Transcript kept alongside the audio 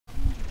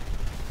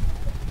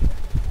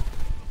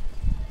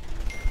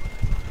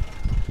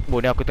Oh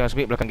ni aku tengah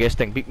sembit belakang gas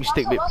tank. Big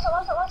mistake babe.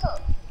 Masuk.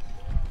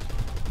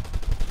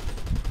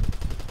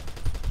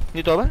 Ni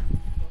tu apa?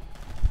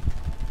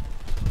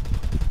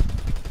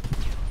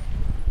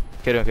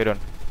 Carry on.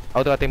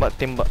 Aku tengah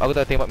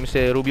tembak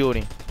Mr. Rubio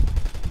ni.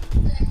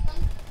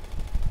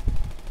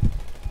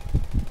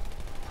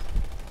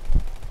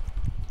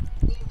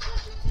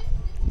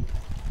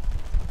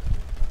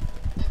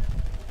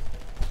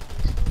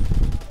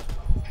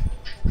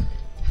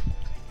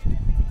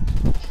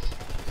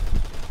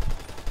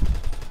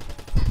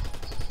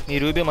 Ni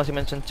Rubio masih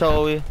macam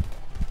caw je.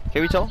 Can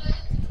we caw?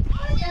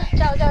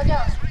 Ciao.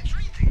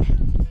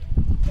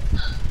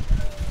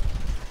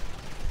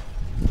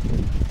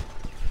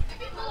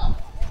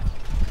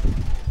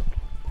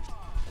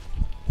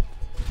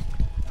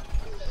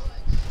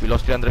 We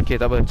lost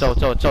 300k, tak apa. Caw.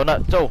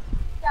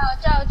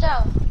 Ciao.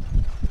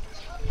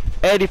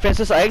 Air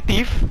defenses are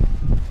active.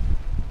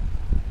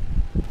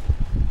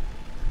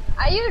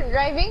 Are you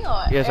driving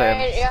or? Yes, I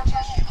am. Yeah.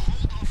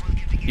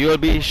 You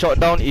will be shot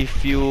down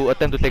if you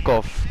attempt to take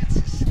off.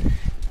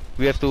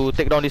 We have to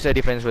take down this air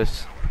defense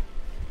first.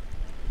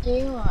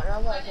 Tengok,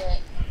 rabak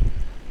je.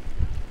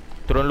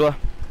 Turun dulu lah.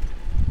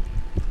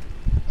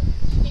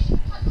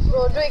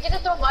 Bro, duit kita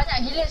tu banyak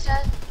gila sah.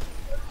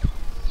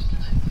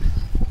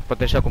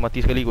 Potential aku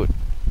mati sekali kot.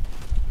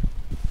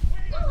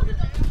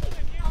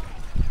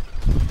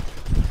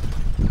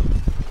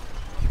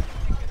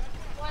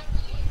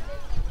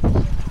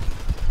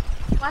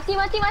 Mati.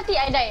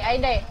 I die.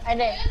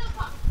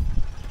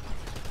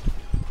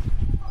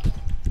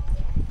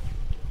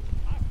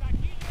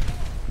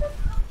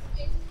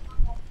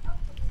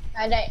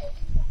 I died.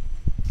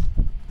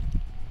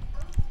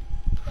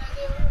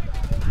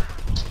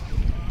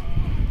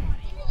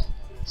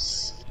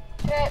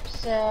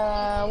 Scraps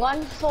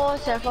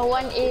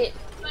 147418.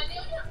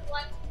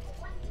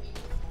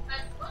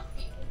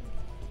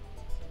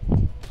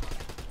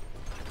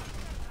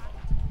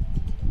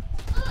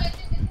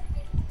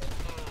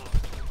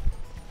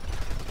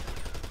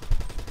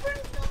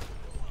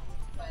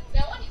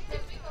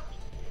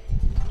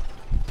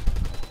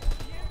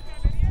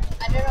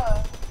 I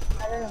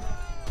don't know.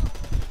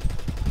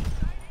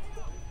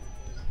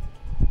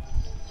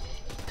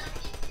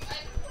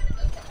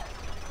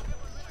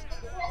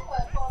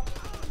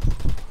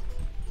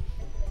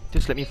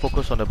 Just let me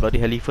focus on the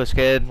bloody heli first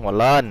kan.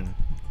 Walan.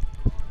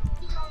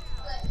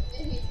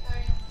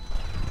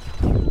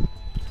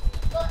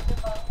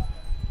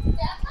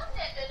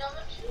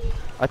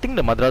 I think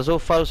the Madrazo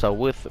files are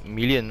worth a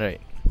million, right?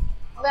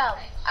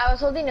 Well, I was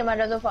holding the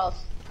Madrazo files.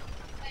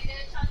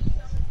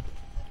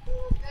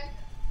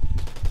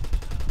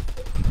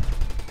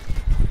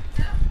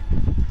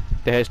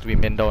 There has to be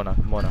men down lah.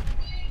 Come on lah.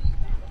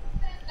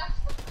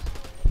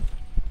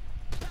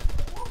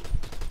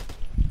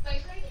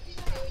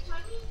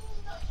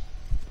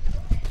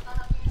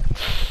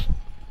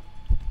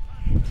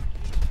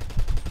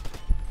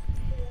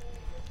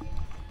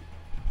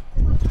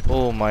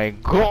 Oh my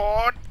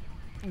god.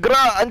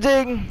 Gerak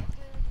anjing.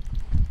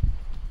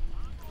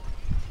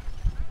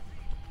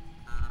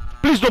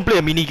 Please don't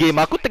play a mini game.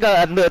 Aku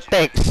tengah under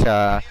attack.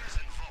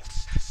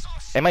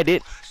 Am I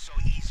dead?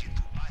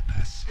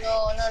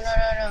 No.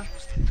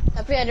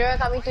 Tapi ada orang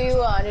coming to you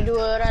lah. Ada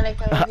dua orang lagi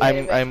coming to you.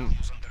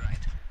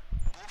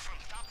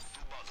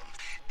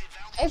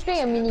 Are you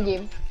playing a mini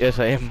game? Yes,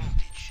 I am.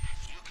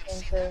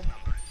 Cancel.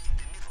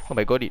 Oh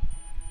my god, it.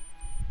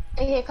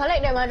 Okay,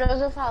 collect the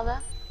Madrazo files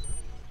lah.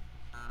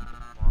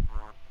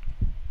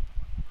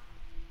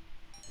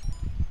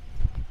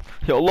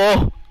 Ya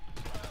Allah.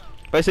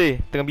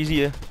 Paiseh, tengah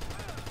busy ya.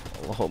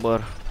 Allahu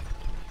Akbar.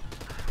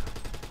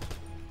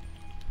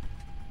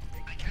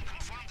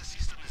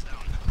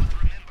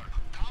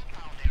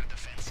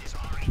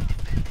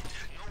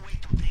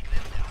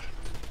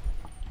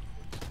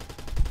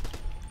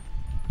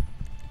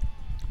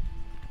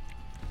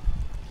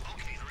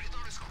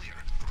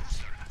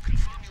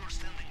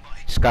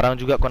 Sekarang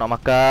juga kau nak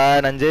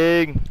makan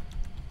anjing.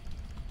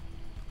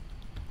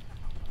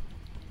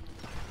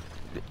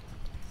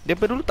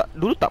 Daripada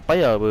dulu tak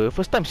payah apa.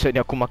 First time set ni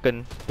aku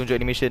makan tunjuk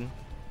animation.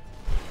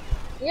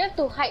 You have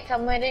to hide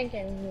somewhere then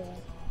can hear.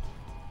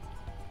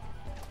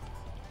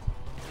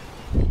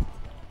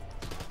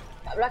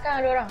 Kat belakang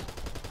ada orang.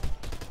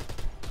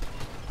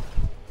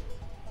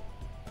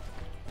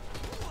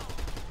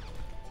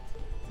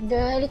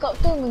 The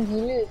helicopter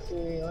menggila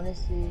sih,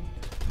 honestly.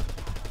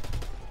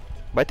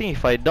 But I think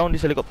if I down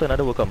this helicopter,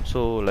 another will come.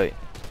 So like,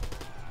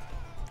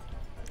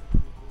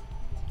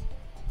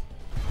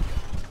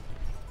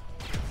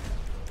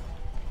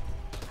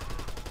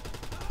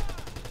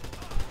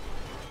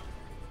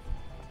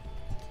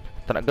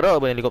 tak nak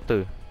gerak apa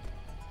helikopter.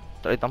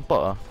 Tak boleh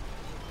tampak lah.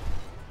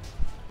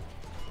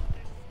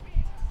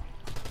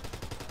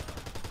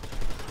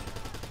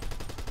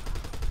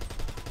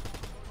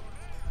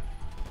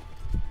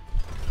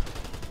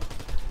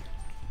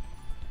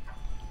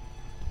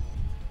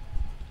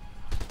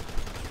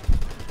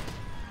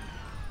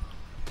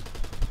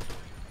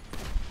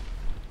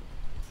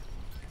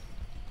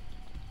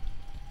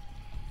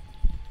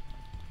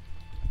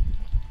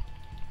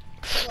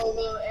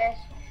 Go Ash.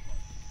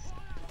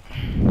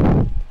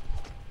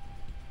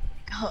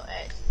 Oh,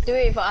 man. Do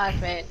it for us,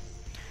 man.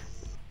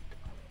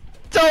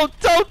 Ciao,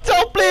 ciao,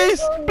 ciao,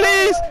 please,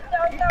 please.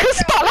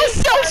 Start lah,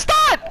 sial,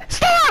 start,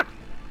 start.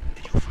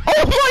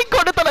 Oh my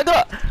god, dia tak nak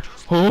gerak.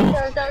 Oh.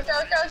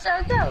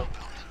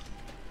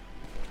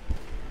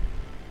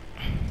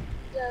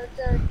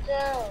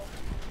 Ciao.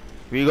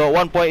 We got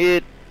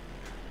 1.8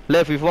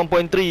 left with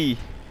 1.3.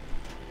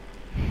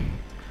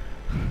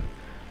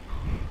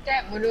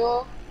 Tap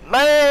bodoh.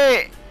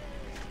 Naik.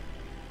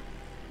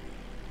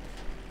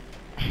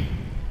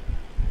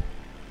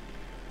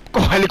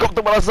 Kau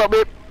helikopter merasap,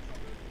 babe.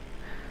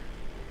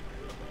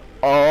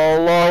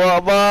 Allahu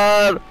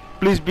Akbar.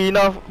 Please be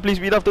enough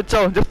to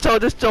chow.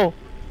 Just chow.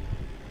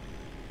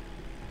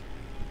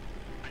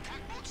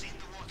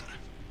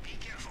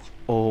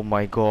 Oh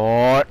my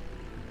god.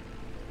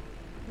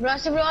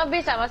 Masih belum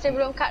habis tak? Masih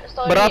belum cut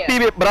story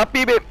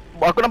Berapi, babe.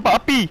 Aku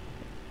nampak api.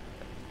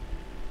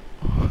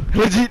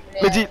 Legit.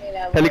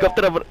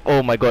 Helikopter dah oh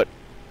my god.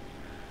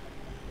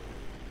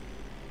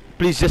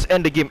 Please just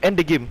end the game.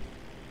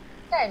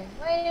 Kan?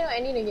 Why you not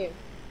ending the game?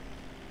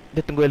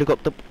 Dia tunggu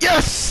helikopter.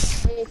 Yes!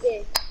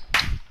 Okay.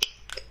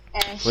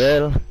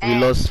 Well, we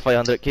lost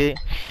 500k.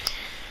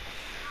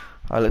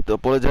 I'd like to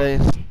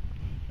apologize.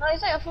 No,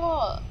 it's not your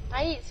fault.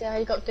 Ait sih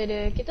helikopter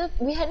dia.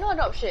 We had no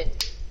other option.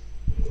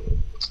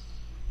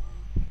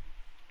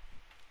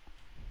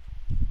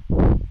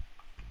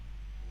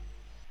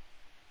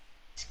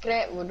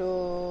 Scrap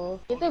bodoh.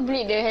 Kita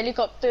beli dia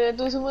helikopter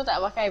tu semua tak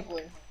pakai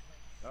pun.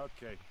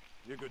 Okay,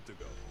 you're good to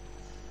go.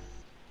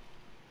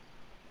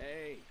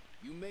 Hey,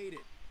 you made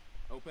it.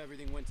 Hope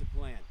everything went to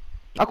plan.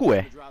 Aku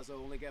Ya,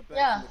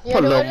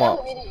 you're the one Alamak.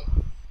 who made it.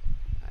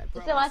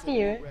 Kita mati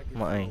ke?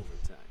 Mak ai.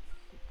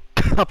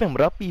 Apa yang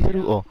berapi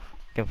tadi? Oh,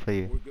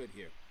 campfire. We're good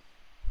here.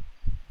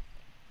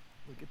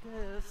 Look at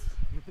this.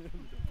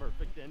 The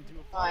perfect end to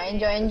a Oh,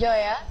 enjoy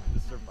ya.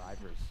 The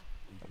survivors.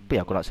 Apa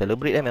yang aku nak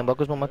celebrate member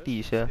aku semua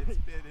mati sia.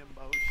 It's been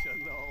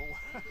emotional.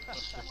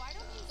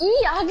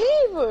 Ih, ugly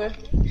apa?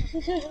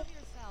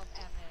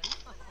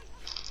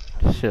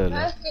 Sure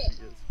lah.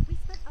 We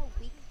spent a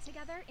week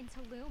together in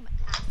Tulum,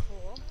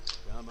 asshole.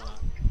 Come on,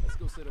 let's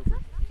go sit over.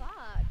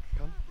 Fuck.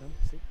 Come,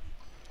 sit.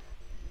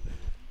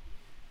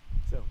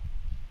 So,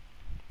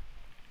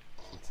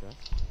 what's that?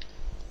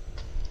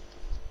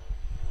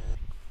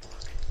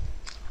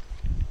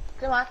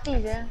 Kita mati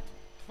je.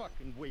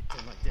 Fucking wait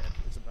till my dad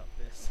hears about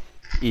this.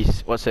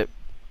 Is WhatsApp.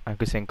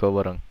 Aku send kau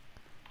barang.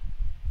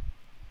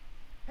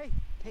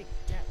 Hey,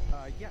 Dad.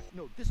 Yeah,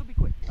 no, this will be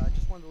quick.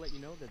 Just wanted to let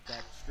you know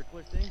that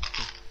Strickler thing,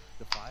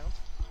 the files.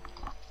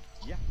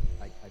 Yeah,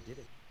 I did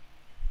it.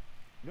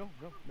 No.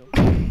 Took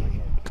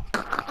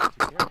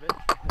care of it.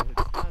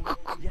 It's done.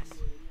 Yes.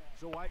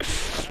 So I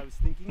was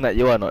thinking Nak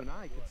you or not? and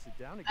I could sit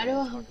down again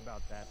Aduh. and talk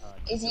about that.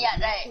 Is Yat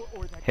right?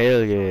 Or that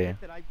Hell yeah.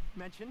 that I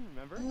mentioned,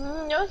 remember?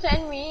 Don't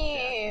send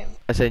me.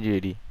 I send you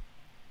already.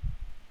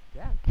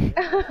 Yeah.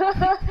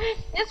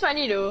 That's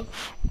funny though.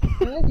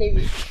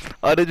 Maybe.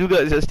 Ada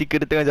juga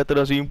stiker dia tengah jatuh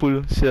dalam swimming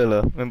pool. Sial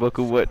lah, member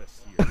aku buat.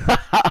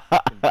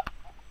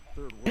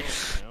 Third world,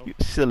 you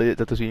know. Sial lah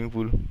jatuh swimming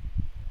pool.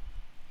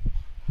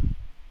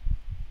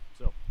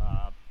 So,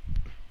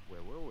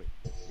 where were we?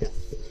 Yes.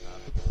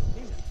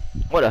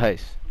 Payment. What a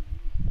heist.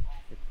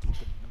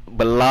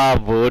 Belah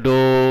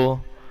bodoh.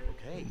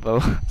 Okay. Bawa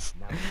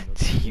Now you know the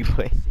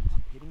Cibai.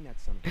 hitting that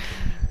son of a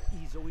bitch.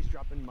 He's always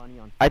dropping money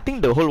on. I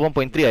think the whole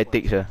 1.3 I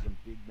take sah.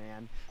 Big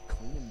man,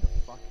 cleaning the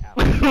fuck out.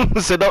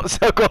 Sedap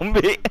saya aku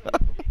ambil.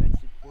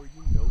 Offensive for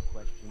you, no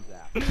questions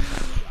asked.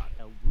 God,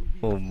 El Ruby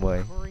Oh is a my.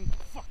 recurring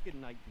fucking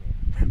nightmare.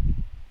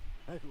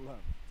 I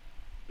love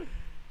it.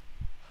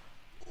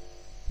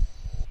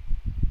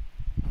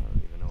 I don't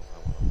even know if I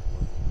want to look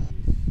at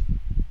these.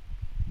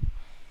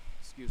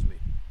 Excuse me.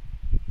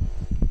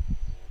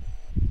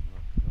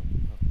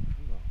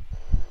 No.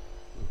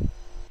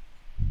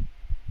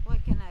 What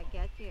can I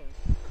get you?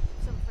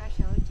 Some fresh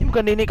OJ? Ni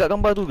bukan nenek kat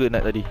gambar tu ke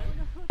nak tadi?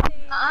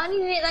 Ni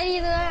nenek tadi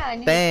tu lah.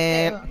 Ni Tap.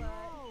 nenek tu.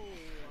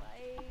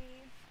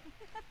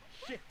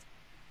 Shit.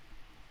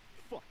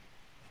 Fuck.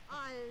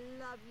 I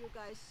love you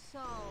guys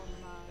so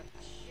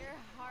much. You're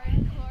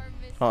hardcore,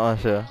 Miss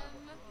Sure.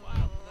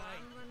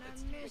 I'm gonna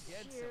miss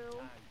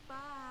you.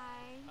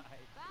 Bye.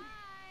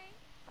 Bye.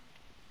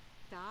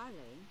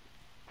 Darling,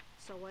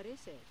 so what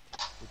is it?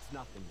 It's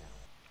nothing now.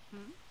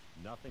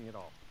 Nothing at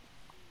all.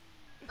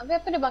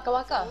 Habis apa dia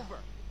bakar-bakar?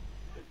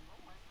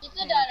 Kita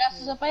dah rasa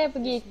sampai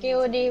pergi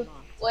KOD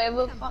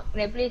whatever fuck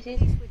that place is.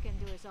 Least we can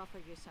do is offer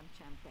you some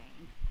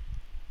champagne.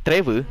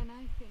 Trevor? And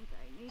I think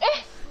I need to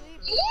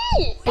sleep.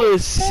 Ih!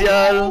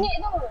 Persial. Nenek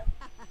tu.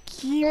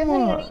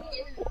 Kimak.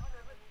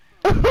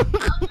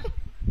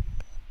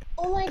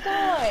 Oh my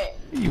god.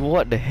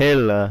 What the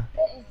hell lah?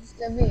 That is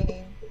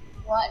disturbing.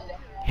 What the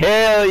hell?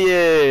 Hell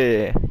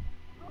yeah.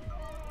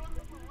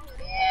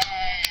 Yeah.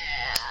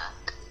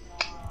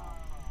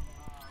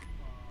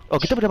 Oh,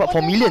 kita dapat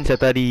 4 million saya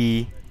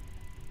tadi.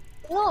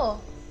 No.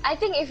 I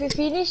think if we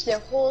finish the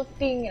whole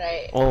thing,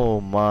 right? Oh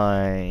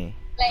my.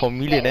 4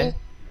 million like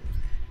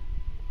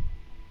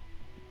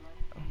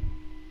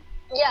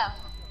Yeah.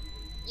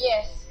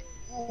 Yes.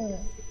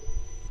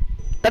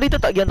 Tadi tu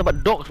tak pergi tempat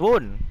dogs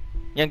pun.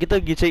 Yang kita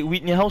pergi cari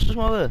Whitney house tu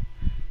semua apa?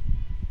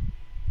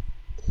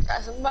 Tak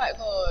sempat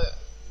kot.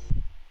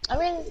 I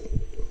mean,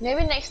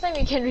 maybe next time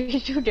we can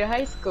redo the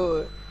heist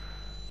kot.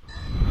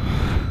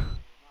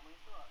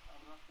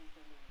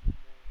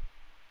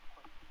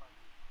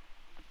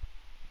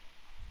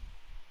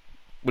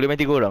 Boleh main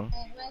 3 orang?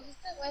 My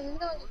sister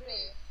want to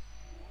play.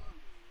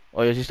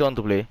 Oh, your sister want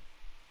to play?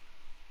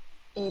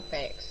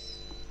 Apex.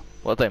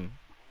 What time?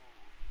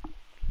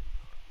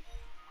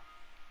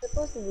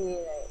 Supposed to be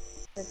like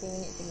 30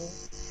 minutes ago.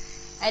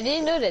 I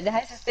didn't know that the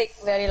heist will take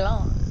very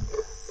long.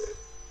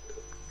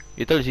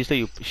 You tell your sister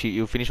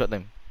you finish what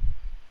time?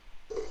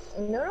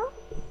 No?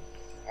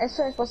 As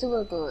soon as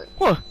possible kot.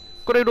 Wah,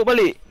 kau dah duduk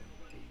balik?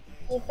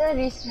 Kita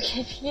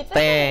kita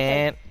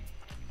Tet.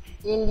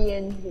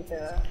 alien gitu.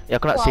 Ya,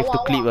 aku nak Wah, save to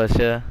wah, clip wah. lah,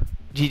 Syah.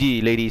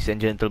 GG ladies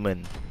and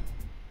gentlemen.